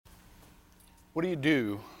What do you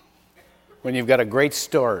do when you've got a great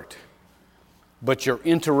start, but you're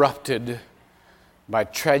interrupted by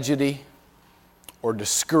tragedy or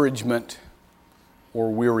discouragement or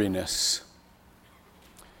weariness?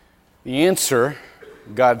 The answer,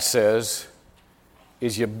 God says,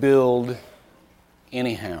 is you build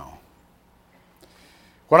anyhow.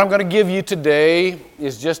 What I'm going to give you today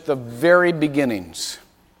is just the very beginnings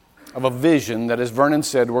of a vision that, as Vernon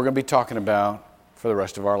said, we're going to be talking about for the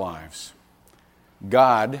rest of our lives.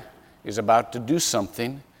 God is about to do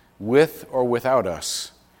something with or without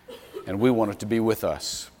us, and we want it to be with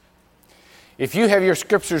us. If you have your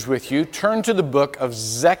scriptures with you, turn to the book of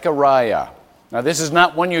Zechariah. Now, this is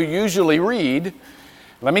not one you usually read.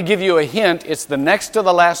 Let me give you a hint. It's the next to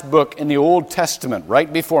the last book in the Old Testament,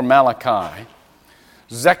 right before Malachi.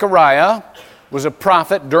 Zechariah was a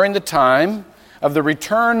prophet during the time of the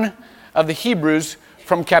return of the Hebrews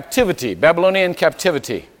from captivity, Babylonian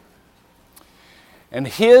captivity. And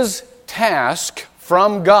his task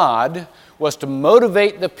from God was to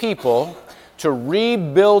motivate the people to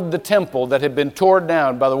rebuild the temple that had been torn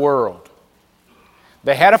down by the world.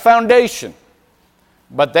 They had a foundation,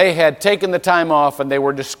 but they had taken the time off and they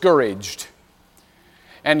were discouraged.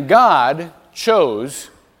 And God chose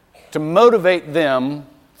to motivate them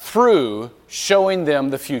through showing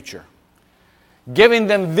them the future, giving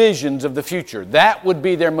them visions of the future. That would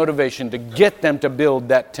be their motivation, to get them to build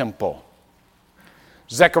that temple.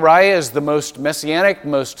 Zechariah is the most messianic,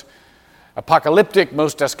 most apocalyptic,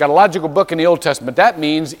 most eschatological book in the Old Testament. That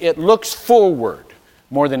means it looks forward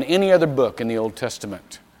more than any other book in the Old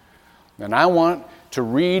Testament. And I want to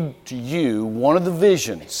read to you one of the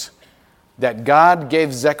visions that God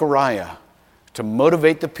gave Zechariah to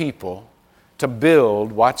motivate the people to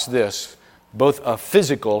build, watch this, both a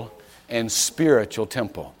physical and spiritual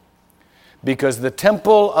temple. Because the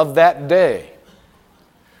temple of that day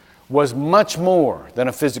was much more than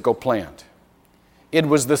a physical plant. It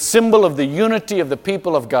was the symbol of the unity of the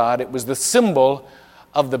people of God. It was the symbol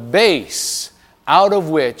of the base out of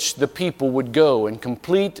which the people would go and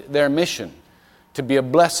complete their mission to be a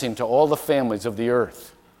blessing to all the families of the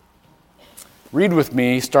earth. Read with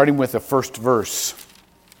me, starting with the first verse.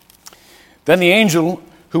 Then the angel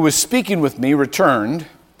who was speaking with me returned.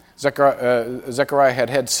 Zechariah had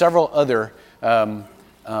had several other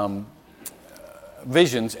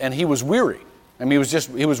visions, and he was weary. I mean,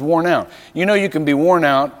 he was worn out. You know, you can be worn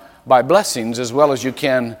out by blessings as well as you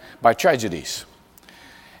can by tragedies.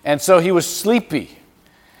 And so he was sleepy.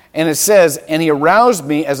 And it says, and he aroused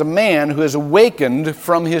me as a man who is awakened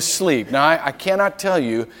from his sleep. Now, I cannot tell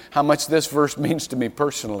you how much this verse means to me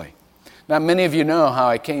personally. Now, many of you know how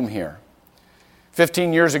I came here.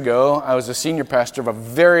 15 years ago, I was a senior pastor of a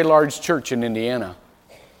very large church in Indiana.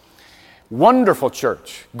 Wonderful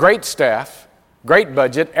church, great staff, great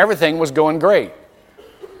budget, everything was going great.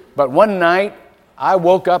 But one night, I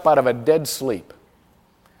woke up out of a dead sleep.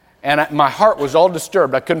 And my heart was all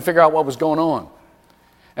disturbed. I couldn't figure out what was going on.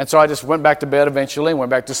 And so I just went back to bed eventually and went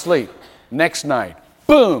back to sleep. Next night,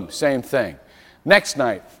 boom, same thing. Next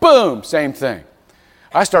night, boom, same thing.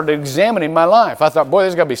 I started examining my life. I thought, boy,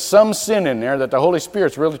 there's got to be some sin in there that the Holy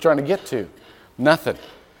Spirit's really trying to get to. Nothing.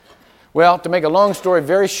 Well, to make a long story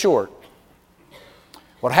very short,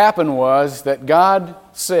 what happened was that God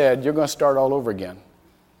said, you're going to start all over again.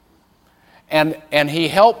 And He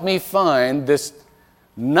helped me find this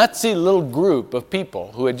nutsy little group of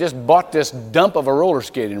people who had just bought this dump of a roller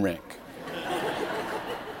skating rink.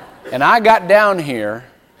 And I got down here,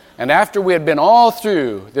 and after we had been all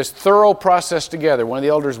through this thorough process together, one of the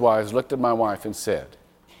elders' wives looked at my wife and said,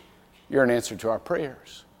 you're an answer to our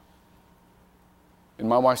prayers. And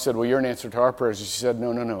my wife said, well, you're an answer to our prayers. And she said,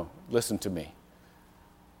 no, listen to me.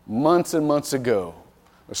 Months and months ago,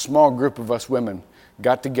 a small group of us women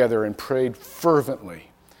got together and prayed fervently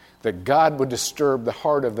that God would disturb the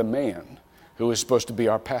heart of the man who was supposed to be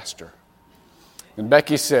our pastor. And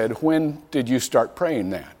Becky said, when did you start praying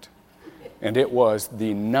that? And it was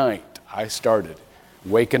the night I started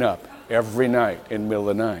waking up every night in the middle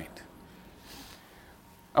of the night.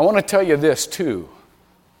 I want to tell you this too.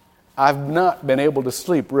 I've not been able to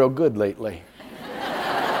sleep real good lately.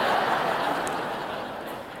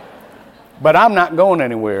 But I'm not going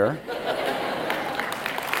anywhere.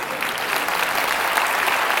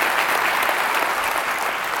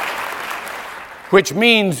 Which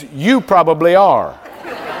means you probably are.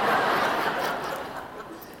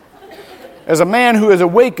 As a man who is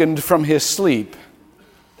awakened from his sleep,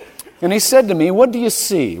 and he said to me, what do you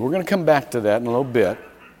see? We're going to come back to that in a little bit.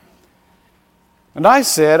 And I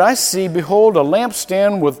said, I see, behold, a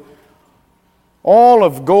lampstand with all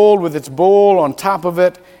of gold with its bowl on top of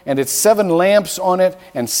it, and its 7 lamps on it,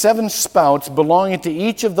 and 7 spouts belonging to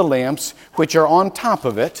each of the lamps which are on top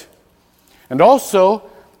of it, and also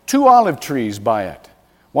 2 olive trees by it,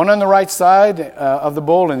 one on the right side of the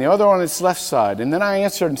bowl and the other on its left side. And then I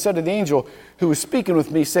answered and said to the angel who was speaking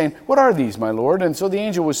with me, saying, What are these, my Lord? And so the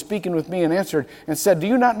angel was speaking with me and answered and said, Do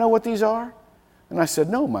you not know what these are? And I said,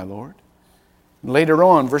 No, my Lord. And later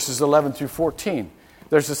on, verses 11 through 14,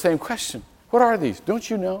 there's the same question. What are these? Don't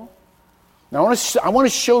you know? Now I want to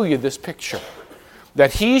show you this picture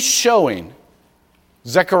that he's showing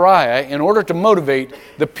Zechariah in order to motivate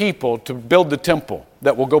the people to build the temple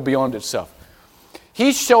that will go beyond itself.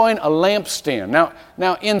 He's showing a lampstand.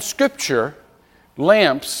 Now in Scripture,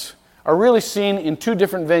 lamps are really seen in 2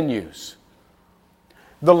 different venues.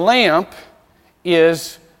 The lamp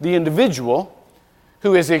is the individual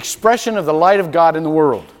who is the expression of the light of God in the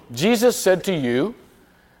world. Jesus said to you,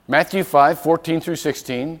 Matthew 5, 14 through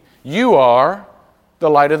 16, you are the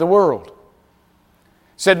light of the world.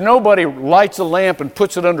 Said nobody lights a lamp and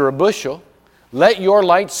puts it under a bushel. Let your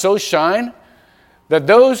light so shine that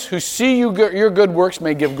those who see your good works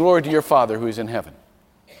may give glory to your Father who is in heaven.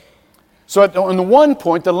 So on the one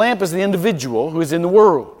point, the lamp is the individual who is in the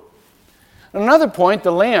world. On another point,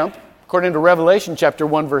 the lamp, according to Revelation chapter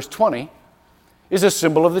 1, verse 20, is a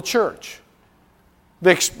symbol of the church,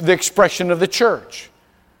 the expression of the church.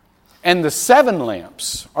 And the 7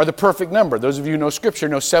 lamps are the perfect number. Those of you who know Scripture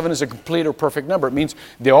know 7 is a complete or perfect number. It means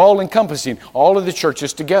they're all encompassing all of the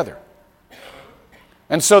churches together.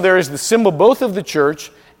 And so there is the symbol both of the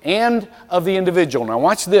church and of the individual. Now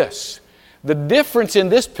watch this. The difference in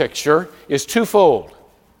this picture is twofold.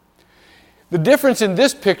 The difference in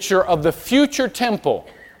this picture of the future temple,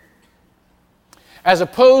 as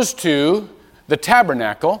opposed to the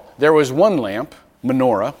tabernacle, there was one lamp, one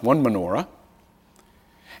menorah,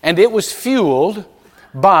 and it was fueled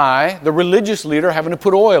by the religious leader having to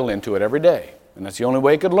put oil into it every day. And that's the only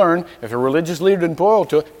way it could learn. If a religious leader didn't put oil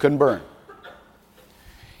to it, it couldn't burn.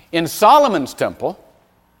 In Solomon's temple,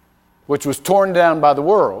 which was torn down by the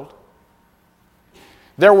world,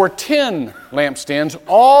 there were 10 lampstands,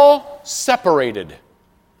 all separated.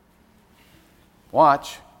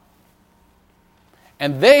 Watch.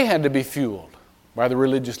 And they had to be fueled by the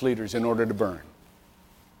religious leaders in order to burn.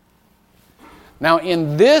 Now,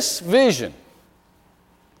 in this vision,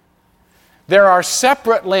 there are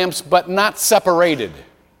separate lamps, but not separated.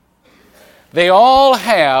 They all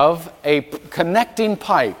have a connecting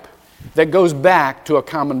pipe that goes back to a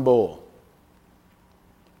common bowl.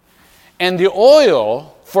 And the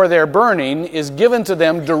oil for their burning is given to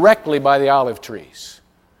them directly by the olive trees.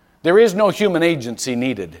 There is no human agency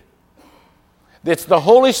needed. It's the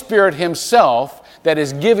Holy Spirit Himself that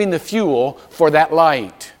is giving the fuel for that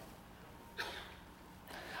light.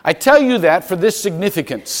 I tell you that for this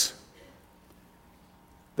significance,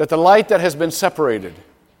 that the light that has been separated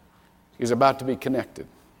is about to be connected.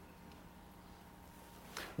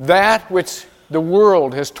 That which the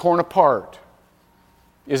world has torn apart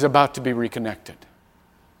is about to be reconnected.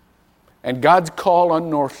 And God's call on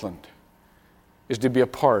Northland is to be a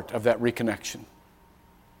part of that reconnection.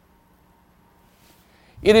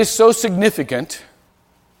 It is so significant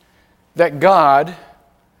that God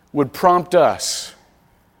would prompt us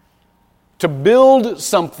to build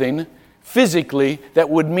something physically that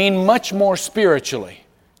would mean much more spiritually,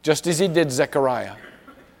 just as He did Zechariah,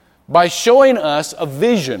 by showing us a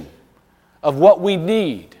vision of what we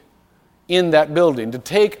need in that building to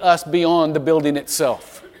take us beyond the building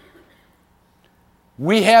itself.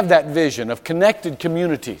 We have that vision of connected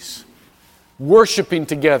communities, worshiping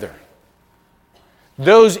together.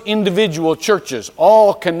 Those individual churches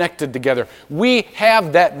all connected together. We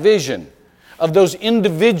have that vision of those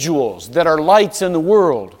individuals that are lights in the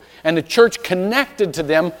world and the church connected to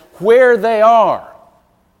them where they are.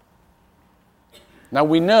 Now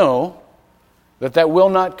we know that will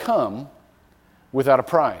not come without a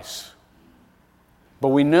price. But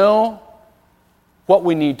we know what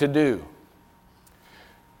we need to do.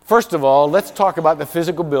 First of all, let's talk about the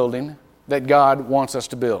physical building that God wants us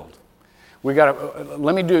to build. We're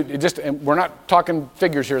not talking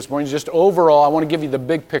figures here this morning, just overall, I want to give you the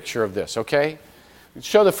big picture of this, okay?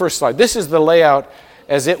 Show the first slide. This is the layout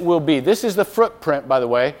as it will be. This is the footprint, by the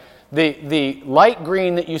way. The light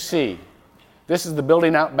green that you see, this is the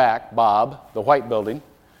building out back, Bob, the white building.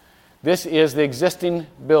 This is the existing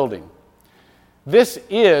building. This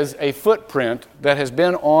is a footprint that has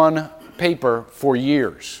been on paper for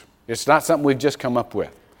years. It's not something we've just come up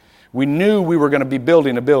with. We knew we were going to be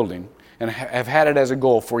building a building and have had it as a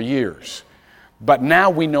goal for years. But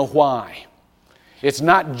now we know why. It's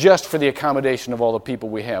not just for the accommodation of all the people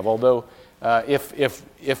we have, although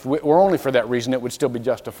If we're only for that reason, it would still be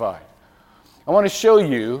justified. I want to show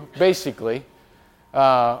you, basically,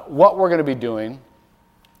 what we're going to be doing.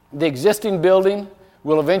 The existing building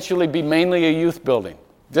will eventually be mainly a youth building.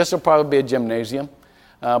 This will probably be a gymnasium,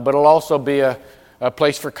 but it'll also be a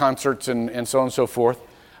place for concerts and so on and so forth.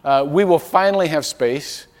 We will finally have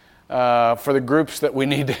space for the groups that we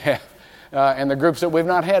need to have and the groups that we've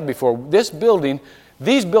not had before. These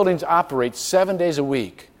buildings operate 7 days a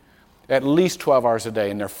week, at least 12 hours a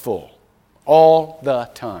day, and they're full all the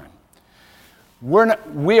time.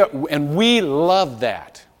 We love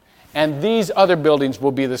that. And these other buildings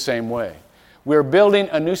will be the same way. We're building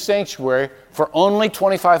a new sanctuary for only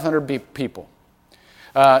 2,500 people.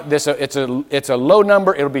 It's a low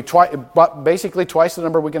number. It'll be basically twice the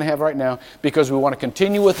number we can have right now because we want to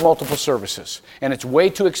continue with multiple services. And it's way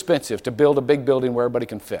too expensive to build a big building where everybody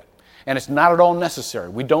can fit. And it's not at all necessary.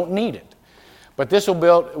 We don't need it. But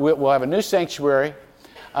we'll have a new sanctuary.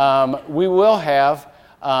 We will have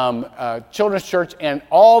children's church and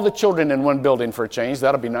all the children in one building for a change.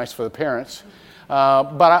 That'll be nice for the parents.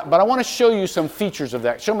 But I want to show you some features of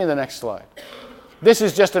that. Show me the next slide. This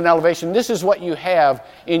is just an elevation. This is what you have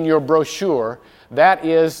in your brochure. That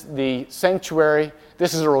is the sanctuary.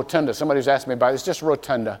 This is a rotunda. Somebody was asking me about it. It's just a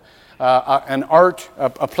rotunda.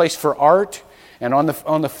 A place for art. And on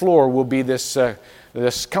the floor will be this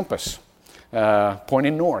compass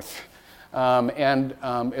pointing north.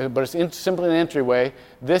 But it's simply an entryway.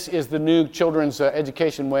 This is the new children's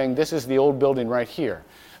education wing. This is the old building right here.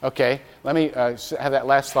 Okay, let me have that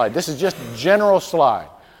last slide. This is just a general slide.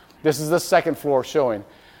 This is the second floor showing.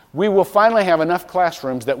 We will finally have enough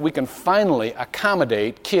classrooms that we can finally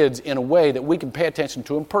accommodate kids in a way that we can pay attention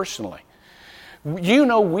to them personally. You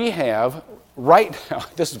know, we have, right now,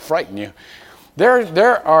 this is frightening you,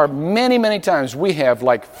 there are many, many times we have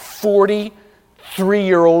like 40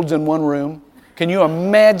 3-year-olds in one room. Can you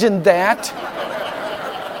imagine that?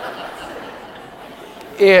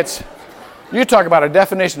 You talk about a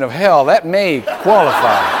definition of hell, that may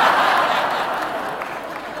qualify.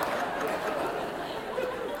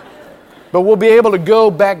 But we'll be able to go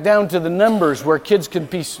back down to the numbers where kids can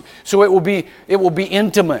be, so it will be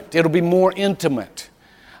intimate. It'll be more intimate.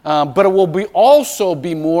 But it will also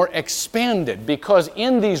be more expanded because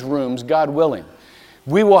in these rooms, God willing,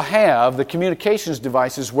 we will have the communications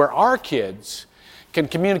devices where our kids can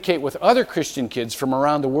communicate with other Christian kids from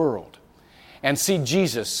around the world and see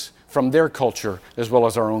Jesus from their culture as well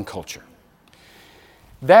as our own culture.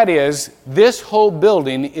 That is, this whole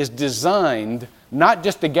building is designed not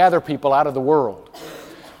just to gather people out of the world,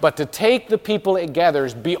 but to take the people it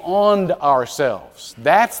gathers beyond ourselves.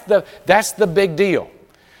 That's the big deal.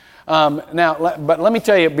 But let me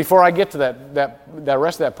tell you, before I get to that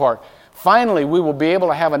rest of that part, finally, we will be able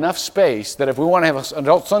to have enough space that if we want to have an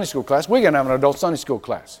adult Sunday school class, we're going to have an adult Sunday school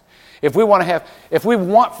class. We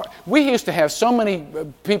used to have so many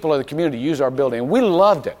people in the community use our building, and we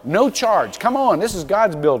loved it. No charge. Come on, this is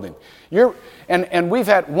God's building. And we've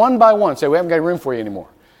had one by one say, we haven't got any room for you anymore.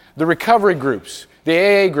 The recovery groups, the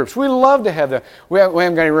AA groups, we love to have them. We haven't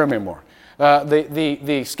got any room anymore.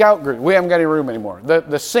 The scout group, we haven't got any room anymore.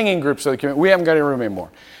 The singing groups of the community, we haven't got any room anymore.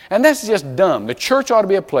 And that's just dumb. The church ought to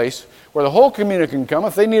be a place where the whole community can come.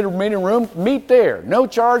 If they need a meeting room, meet there. No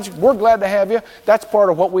charge. We're glad to have you. That's part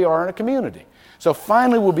of what we are in a community. So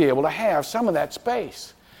finally we'll be able to have some of that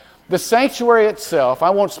space. The sanctuary itself, I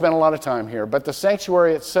won't spend a lot of time here, but the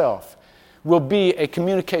sanctuary itself will be a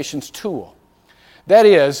communications tool. That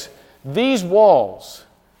is, these walls,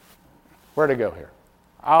 where'd it go here?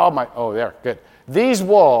 Oh, there, good. These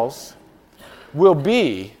walls will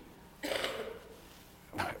be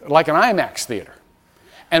like an IMAX theater.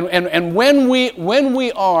 And when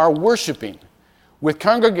we are worshiping with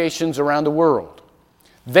congregations around the world,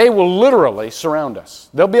 they will literally surround us.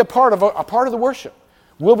 They'll be a part of the worship.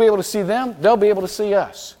 We'll be able to see them. They'll be able to see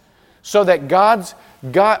us. So that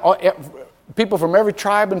people from every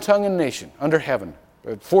tribe and tongue and nation under heaven,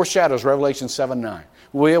 foreshadows Revelation 7:9,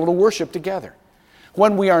 will be able to worship together.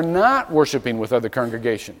 When we are not worshiping with other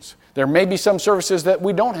congregations, there may be some services that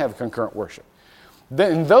we don't have concurrent worship.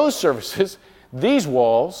 Then in those services, these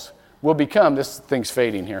walls will become, this thing's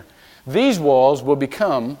fading here, these walls will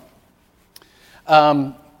become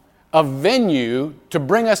a venue to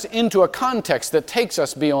bring us into a context that takes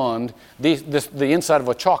us beyond the inside of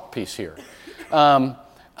a chalk piece here.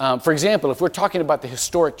 For example, if we're talking about the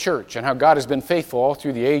historic church and how God has been faithful all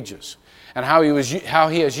through the ages and how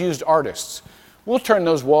He has used artists, we'll turn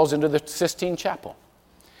those walls into the Sistine Chapel,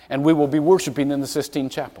 and we will be worshiping in the Sistine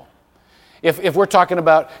Chapel. If we're talking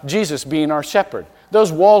about Jesus being our shepherd,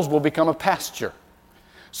 those walls will become a pasture.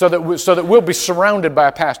 so that we'll be surrounded by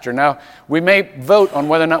a pastor. Now, we may vote on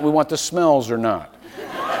whether or not we want the smells or not.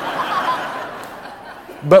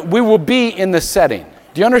 But we will be in the setting.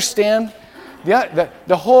 Do you understand?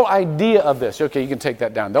 The whole idea of this, okay, you can take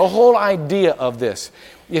that down. The whole idea of this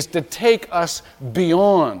is to take us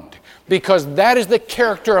beyond, because that is the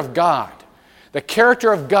character of God. The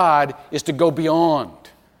character of God is to go beyond.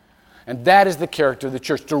 And that is the character of the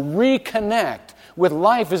church, to reconnect with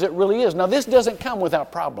life as it really is. Now, this doesn't come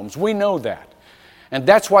without problems. We know that. And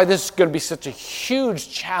that's why this is going to be such a huge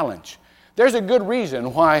challenge. There's a good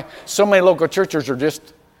reason why so many local churches are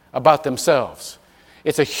just about themselves.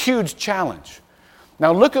 It's a huge challenge.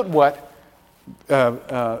 Now look at what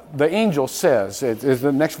the angel says. It is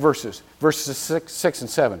the next verses 6 and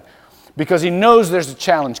 7. Because he knows there's a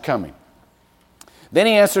challenge coming. Then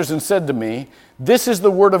he answers and said to me, "This is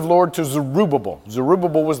the word of the Lord to Zerubbabel."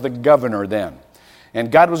 Zerubbabel was the governor then. And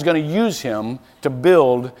God was going to use him to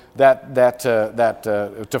build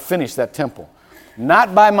to finish that temple.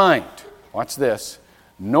 "Not by might," watch this,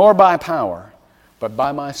 "nor by power, but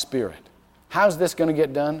by my Spirit." How's this going to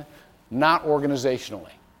get done? Not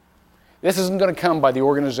organizationally. This isn't going to come by the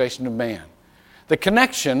organization of man. The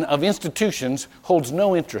connection of institutions holds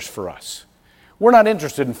no interest for us. We're not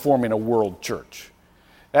interested in forming a world church.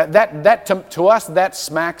 To us, that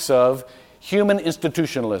smacks of human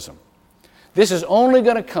institutionalism. This is only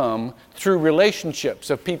going to come through relationships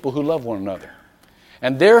of people who love one another.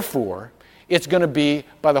 And therefore, it's going to be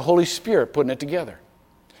by the Holy Spirit putting it together.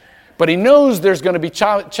 But he knows there's going to be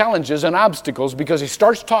challenges and obstacles because he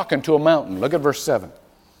starts talking to a mountain. Look at verse 7.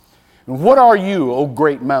 "And what are you, O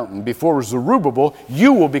great mountain? Before Zerubbabel,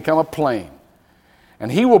 you will become a plain.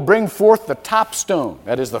 And he will bring forth the top stone,"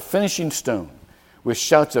 that is the finishing stone, "with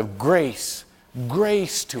shouts of grace,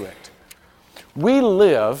 grace to it." We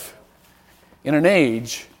live in an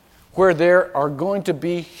age where there are going to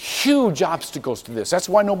be huge obstacles to this. That's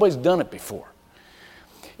why nobody's done it before.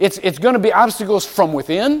 It's going to be obstacles from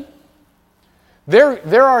within.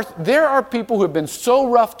 There are people who have been so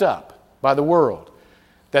roughed up by the world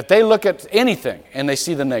that they look at anything and they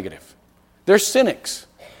see the negative. They're cynics.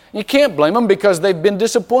 You can't blame them because they've been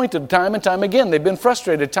disappointed time and time again. They've been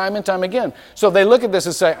frustrated time and time again. So they look at this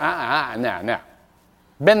and say, nah.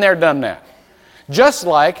 Been there, done that. Just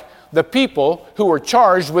like the people who were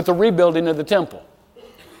charged with the rebuilding of the temple.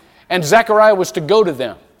 And Zechariah was to go to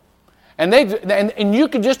them. And you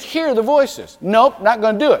could just hear the voices. Nope, not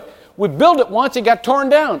going to do it. We built it once, it got torn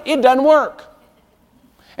down. It doesn't work.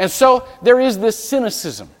 And so there is this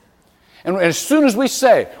cynicism. And as soon as we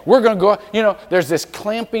say, we're going to go, there's this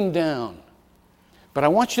clamping down. But I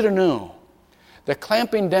want you to know that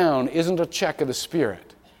clamping down isn't a check of the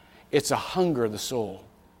Spirit. It's a hunger of the soul.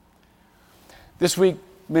 This week,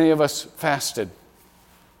 many of us fasted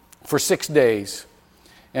for 6 days.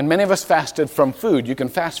 And many of us fasted from food. You can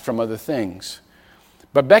fast from other things.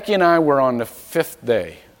 But Becky and I were on the 5th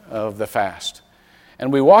day of the fast.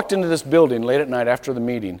 And we walked into this building late at night after a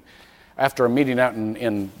meeting out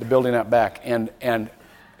in the building out back, and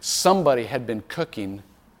somebody had been cooking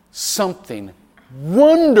something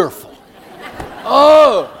wonderful.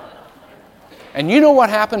 Oh! And you know what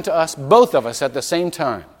happened to us, both of us at the same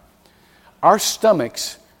time? Our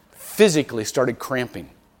stomachs physically started cramping.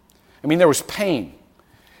 I mean, there was pain.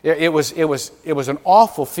 It was an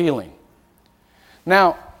awful feeling.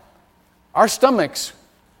 Now, our stomachs,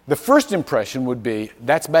 the first impression would be,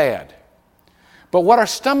 that's bad. But what our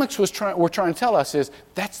stomachs were trying to tell us is,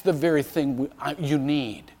 that's the very thing you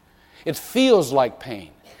need. It feels like pain,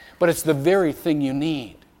 but it's the very thing you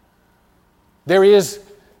need. There is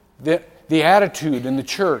the attitude in the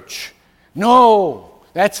church,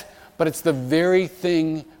 but it's the very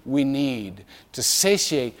thing we need to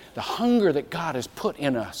satiate the hunger that God has put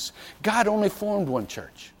in us. God only formed one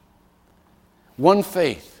church, one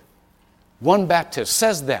faith, one baptism,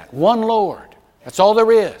 says that, one Lord. That's all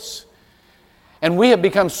there is. And we have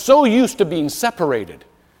become so used to being separated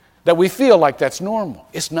that we feel like that's normal.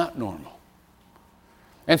 It's not normal.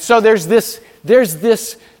 And so there's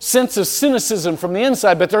this sense of cynicism from the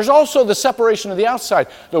inside, but there's also the separation of the outside.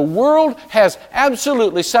 The world has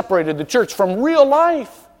absolutely separated the church from real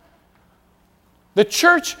life. The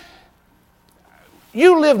church,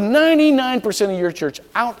 you live 99%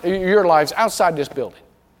 of your lives outside this building,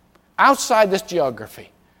 outside this geography.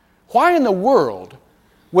 Why in the world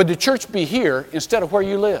would the church be here instead of where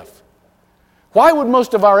you live? Why would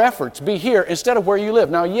most of our efforts be here instead of where you live?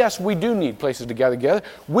 Now, yes, we do need places to gather together.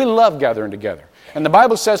 We love gathering together. And the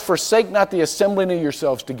Bible says, forsake not the assembling of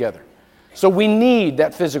yourselves together. So we need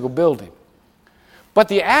that physical building. But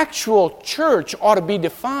the actual church ought to be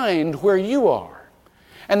defined where you are.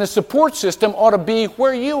 And the support system ought to be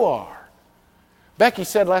where you are. Becky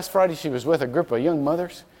said last Friday she was with a group of young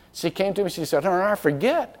mothers. She came to me, she said,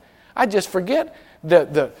 I just forget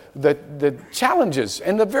the challenges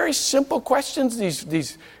and the very simple questions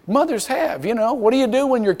these mothers have. What do you do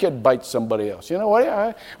when your kid bites somebody else?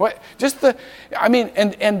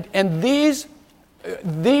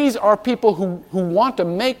 These are people who want to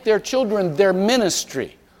make their children their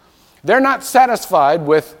ministry. They're not satisfied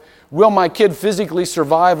with, will my kid physically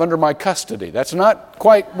survive under my custody? That's not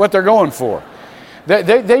quite what they're going for.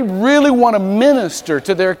 They really want to minister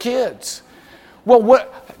to their kids. Well,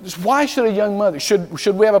 why should a young mother,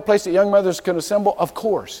 should we have a place that young mothers can assemble? Of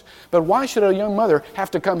course. But why should a young mother have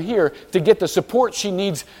to come here to get the support she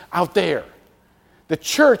needs out there? The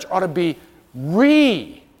church ought to be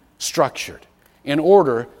restructured in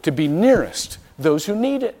order to be nearest those who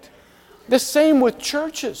need it. The same with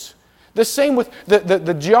churches. The same with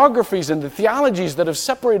the geographies and the theologies that have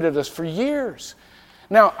separated us for years.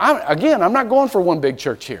 Now, I'm not going for one big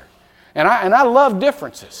church here. And I love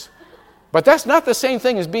differences. But that's not the same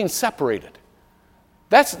thing as being separated.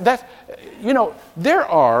 There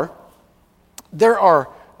are,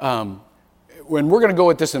 when we're going to go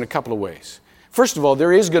at this in a couple of ways. First of all,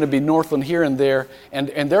 there is going to be Northland here and there, and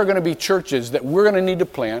there are going to be churches that we're going to need to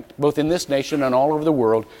plant, both in this nation and all over the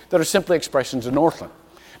world, that are simply expressions of Northland,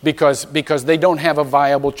 because they don't have a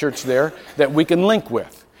viable church there that we can link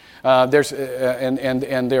with. There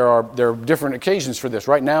are different occasions for this.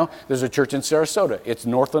 Right now, there's a church in Sarasota. It's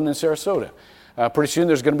Northland in Sarasota. Pretty soon,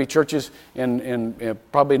 there's going to be churches in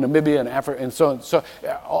probably Namibia and Africa, and so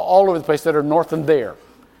all over the place that are Northland there.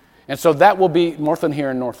 And so that will be Northland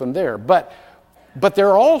here and Northland there. But there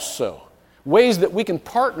are also ways that we can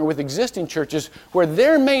partner with existing churches where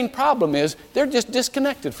their main problem is they're just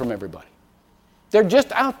disconnected from everybody. They're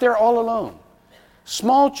just out there all alone.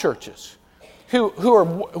 Small churches who are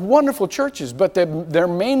wonderful churches, but their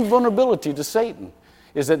main vulnerability to Satan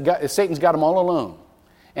is that Satan's got them all alone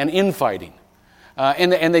and infighting.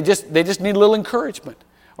 And they just need a little encouragement.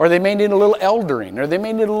 Or they may need a little eldering, or they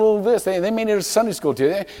may need a little this. They may need a Sunday school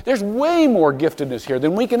too. There's way more giftedness here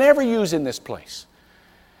than we can ever use in this place.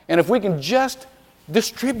 And if we can just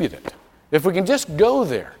distribute it, if we can just go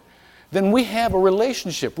there, then we have a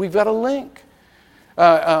relationship. We've got a link.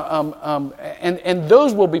 And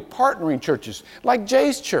those will be partnering churches, like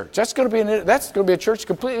Jay's church. That's going to be a church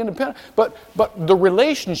completely independent. But the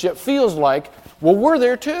relationship feels like, well, we're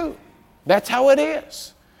there too. That's how it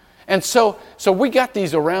is. And so we got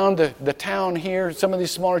these around the town here, some of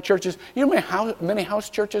these smaller churches. You know how many house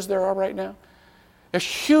churches there are right now? There's a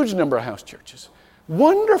huge number of house churches.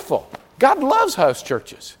 Wonderful. God loves house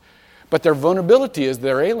churches. But their vulnerability is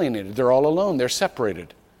they're alienated. They're all alone. They're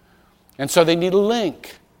separated. And so they need a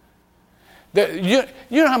link. You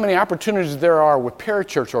know how many opportunities there are with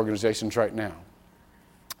parachurch organizations right now?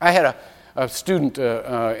 I had a student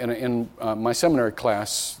in my seminary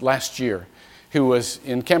class last year who was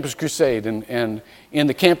in Campus Crusade and in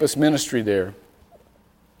the campus ministry there.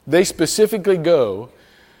 They specifically go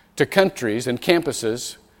to countries and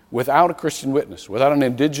campuses without a Christian witness, without an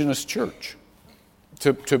indigenous church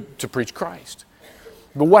to preach Christ.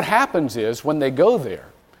 But what happens is when they go there,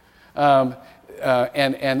 and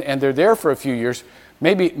they're there for a few years,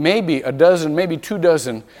 maybe a dozen, maybe 2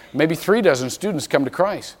 dozen, maybe 3 dozen students come to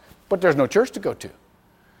Christ, but there's no church to go to.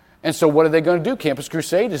 And so what are they going to do? Campus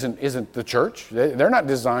Crusade isn't the church. They're not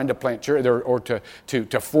designed to plant church or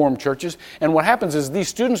to form churches. And what happens is these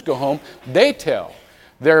students go home, they tell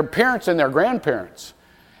their parents and their grandparents.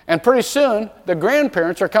 And pretty soon, the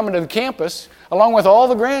grandparents are coming to the campus along with all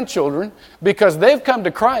the grandchildren because they've come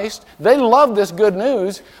to Christ. They love this good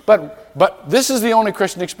news, but this is the only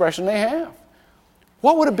Christian expression they have.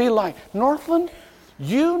 What would it be like? Northland,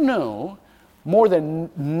 you know more than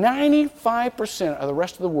 95% of the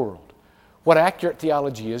rest of the world what accurate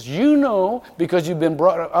theology is. You know, because you've been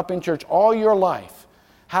brought up in church all your life,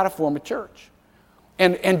 how to form a church.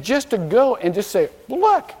 And just to go and just say, well,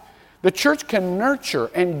 look, the church can nurture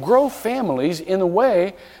and grow families in a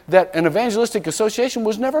way that an evangelistic association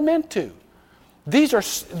was never meant to. These are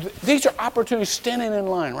opportunities standing in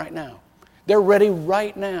line right now. They're ready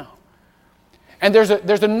right now. And there's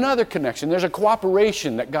another connection. There's a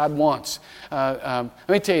cooperation that God wants. Let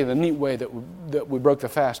me tell you the neat way that we broke the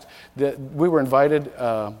fast. That we were invited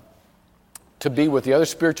to be with the other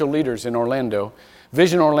spiritual leaders in Orlando.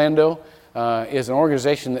 Vision Orlando is an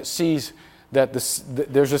organization that sees that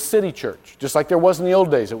there's a city church. Just like there was in the old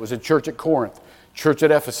days. It was a church at Corinth, church at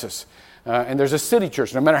Ephesus. And there's a city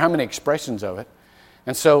church, no matter how many expressions of it.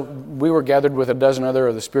 And so we were gathered with a dozen other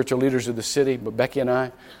of the spiritual leaders of the city, but Becky and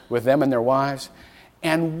I, with them and their wives.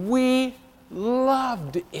 And we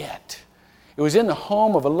loved it. It was in the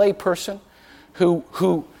home of a lay person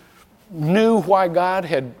who knew why God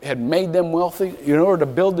had made them wealthy in order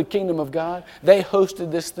to build the kingdom of God. They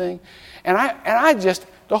hosted this thing. And I just,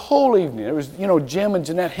 the whole evening, it was, Jim and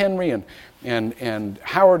Jeanette Henry and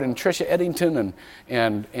Howard and Tricia Eddington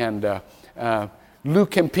and Lou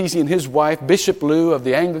Campisi and his wife, Bishop Lou of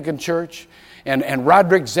the Anglican Church, and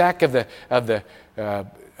Roderick Zack of the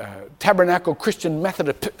Tabernacle Christian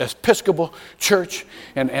Methodist Episcopal Church,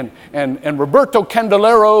 and Roberto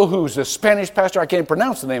Candelero, who's a Spanish pastor. I can't even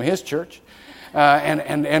pronounce the name of his church.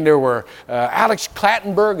 And there were Alex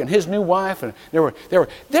Clattenburg and his new wife, and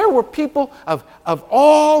there were people of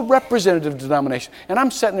all representative denominations. And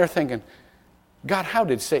I'm sitting there thinking, God, how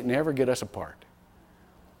did Satan ever get us apart?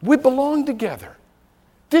 We belong together.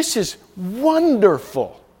 This is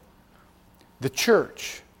wonderful. The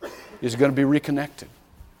church is going to be reconnected.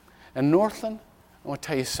 And Northland, I want to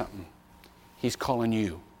tell you something. He's calling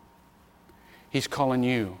you. He's calling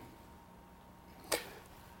you.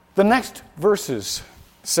 The next verses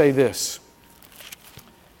say this.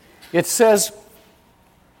 It says,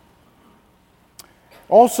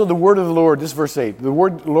 also the word of the Lord, this is verse 8, the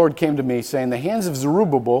word of the Lord came to me saying, the hands of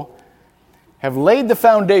Zerubbabel have laid the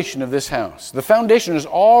foundation of this house. The foundation is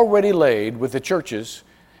already laid with the churches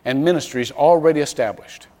and ministries already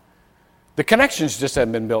established. The connections just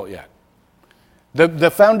haven't been built yet.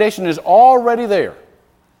 The foundation is already there.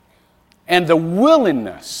 And the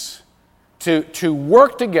willingness to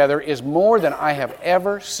work together is more than I have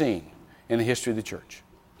ever seen in the history of the church.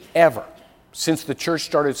 Ever. Since the church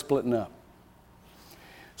started splitting up.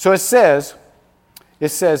 So it says,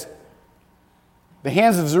 the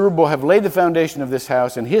hands of Zerubbabel have laid the foundation of this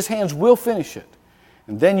house, and his hands will finish it.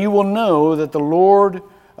 And then you will know that the Lord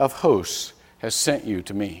of hosts has sent you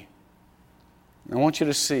to me. I want you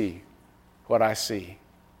to see what I see,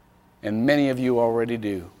 and many of you already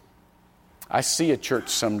do. I see a church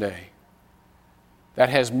someday that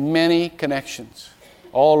has many connections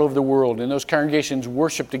all over the world, and those congregations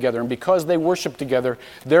worship together, and because they worship together,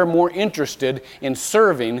 they're more interested in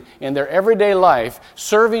serving in their everyday life,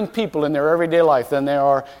 serving people in their everyday life, than they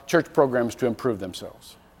are church programs to improve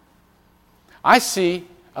themselves. I see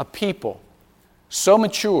a people so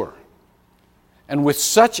mature and with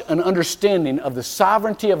such an understanding of the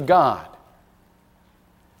sovereignty of God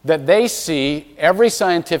that they see every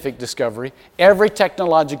scientific discovery, every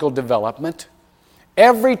technological development,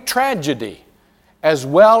 every tragedy, as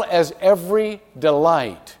well as every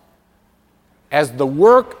delight, as the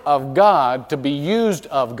work of God to be used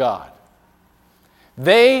of God.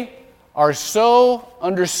 They are so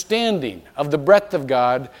understanding of the breadth of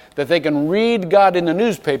God that they can read God in the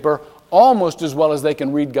newspaper almost as well as they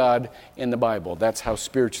can read God in the Bible. That's how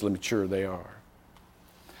spiritually mature they are.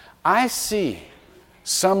 I see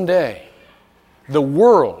someday the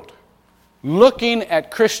world looking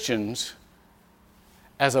at Christians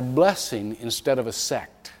as a blessing instead of a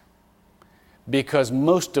sect, because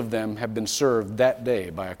most of them have been served that day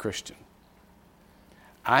by a Christian.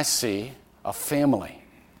 I see a family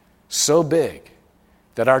so big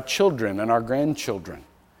that our children and our grandchildren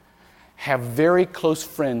have very close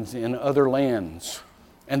friends in other lands,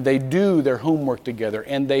 and they do their homework together,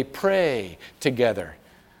 and they pray together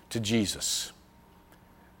to Jesus.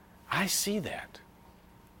 I see that.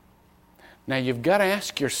 Now you've got to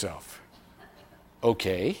ask yourself,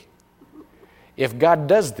 okay, if God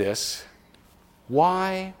does this,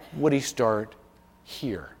 why would He start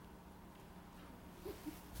here?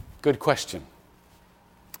 Good question.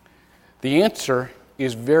 The answer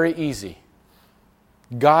is very easy.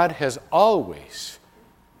 God has always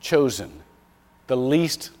chosen the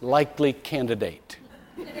least likely candidate.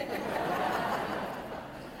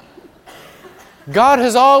 God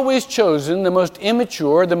has always chosen the most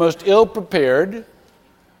immature, the most ill-prepared.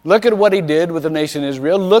 Look at what He did with the nation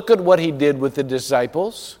Israel. Look at what He did with the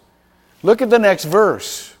disciples. Look at the next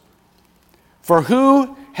verse. For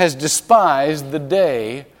who has despised the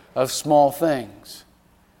day of small things?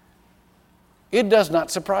 It does not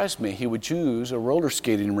surprise me He would choose a roller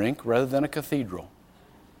skating rink rather than a cathedral.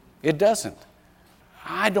 It doesn't.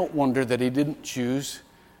 I don't wonder that He didn't choose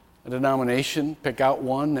a denomination, pick out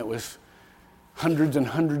one that was hundreds and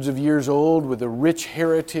hundreds of years old with a rich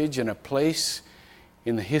heritage and a place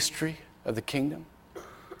in the history of the kingdom.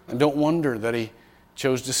 And don't wonder that He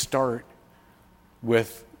chose to start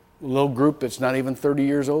with a little group that's not even 30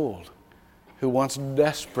 years old, who wants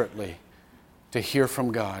desperately to hear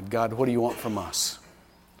from God. God, what do you want from us?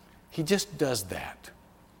 He just does that.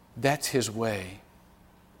 That's His way.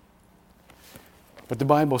 But the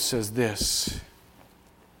Bible says this,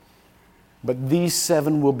 but these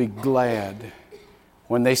 7 will be glad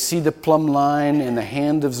when they see the plumb line in the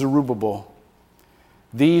hand of Zerubbabel.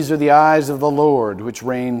 These are the eyes of the Lord, which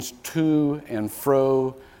reigns to and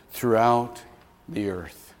fro throughout the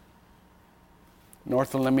earth.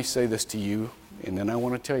 Northland, let me say this to you, and then I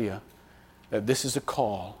want to tell you that this is a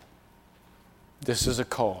call. This is a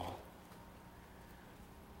call.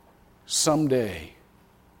 Someday,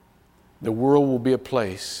 the world will be a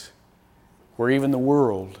place where even the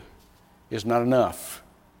world is not enough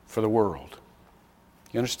for the world.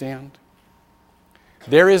 You understand?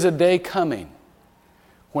 There is a day coming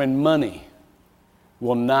when money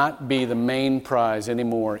will not be the main prize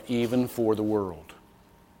anymore, even for the world.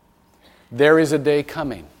 There is a day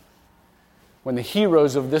coming when the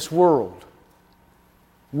heroes of this world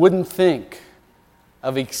wouldn't think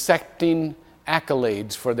of accepting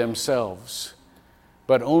accolades for themselves,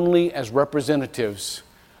 but only as representatives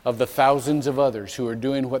of the thousands of others who are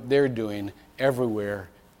doing what they're doing everywhere,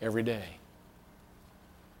 every day.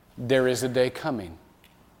 There is a day coming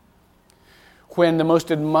when the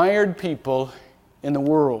most admired people in the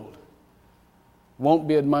world won't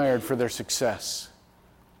be admired for their success,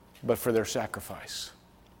 but for their sacrifice.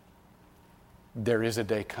 There is a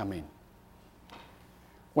day coming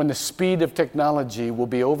when the speed of technology will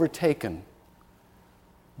be overtaken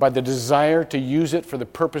by the desire to use it for the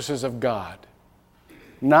purposes of God,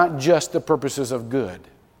 not just the purposes of good,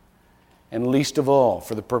 and least of all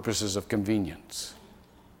for the purposes of convenience.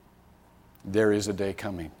 There is a day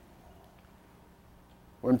coming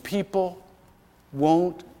when people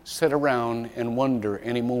won't sit around and wonder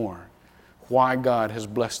anymore why God has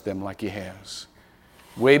blessed them like He has,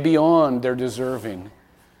 way beyond their deserving,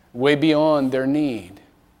 way beyond their need.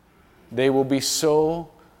 They will be so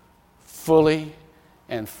fully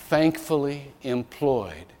and thankfully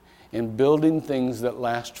employed in building things that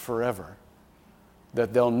last forever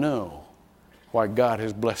that they'll know why God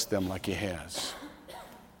has blessed them like He has.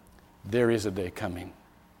 There is a day coming.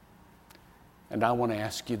 And I want to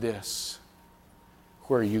ask you this.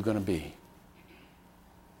 Where are you going to be?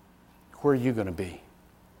 Where are you going to be?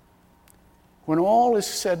 When all is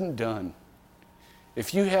said and done,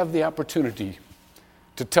 if you have the opportunity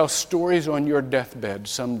to tell stories on your deathbed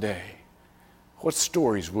someday, what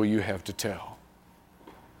stories will you have to tell?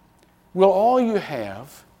 Will all you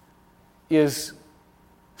have is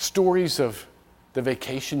stories of the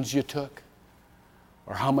vacations you took,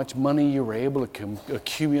 or how much money you were able to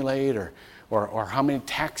accumulate, or how many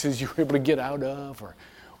taxes you were able to get out of,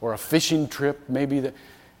 or a fishing trip maybe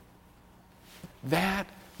that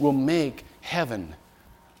will make heaven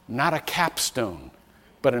not a capstone,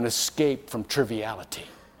 but an escape from triviality?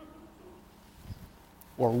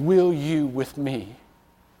 Or will you, with me,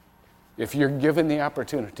 if you're given the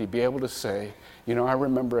opportunity, be able to say, I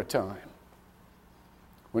remember a time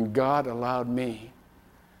when God allowed me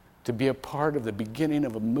to be a part of the beginning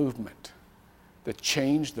of a movement that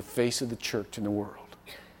changed the face of the church in the world.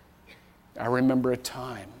 I remember a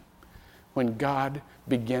time when God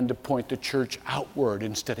began to point the church outward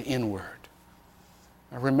instead of inward.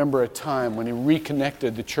 I remember a time when He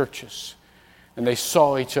reconnected the churches and they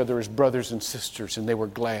saw each other as brothers and sisters and they were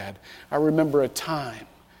glad. I remember a time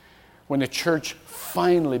when the church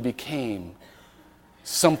finally became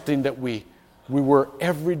something that we were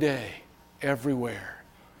every day, everywhere.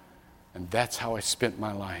 And that's how I spent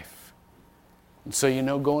my life. And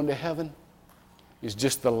so, going to heaven is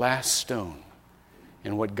just the last stone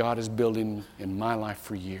in what God is building in my life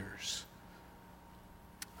for years.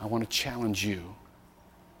 I want to challenge you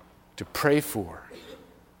to pray for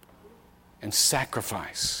and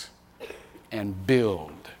sacrifice and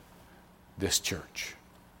build this church.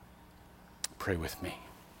 Pray with me.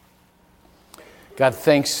 God,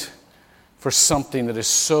 thanks for something that is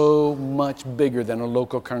so much bigger than a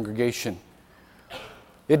local congregation.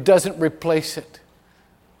 It doesn't replace it.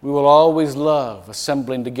 We will always love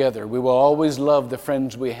assembling together. We will always love the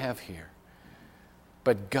friends we have here.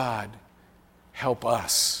 But God, help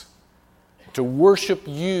us to worship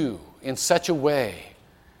You in such a way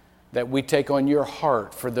that we take on Your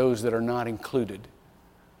heart for those that are not included.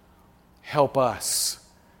 Help us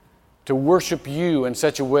to worship You in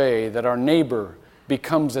such a way that our neighbor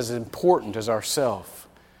becomes as important as ourselves,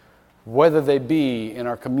 whether they be in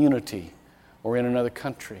our community or in another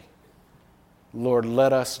country. Lord,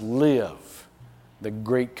 let us live the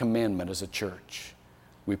great commandment as a church.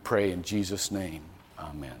 We pray in Jesus' name.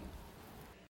 Amen.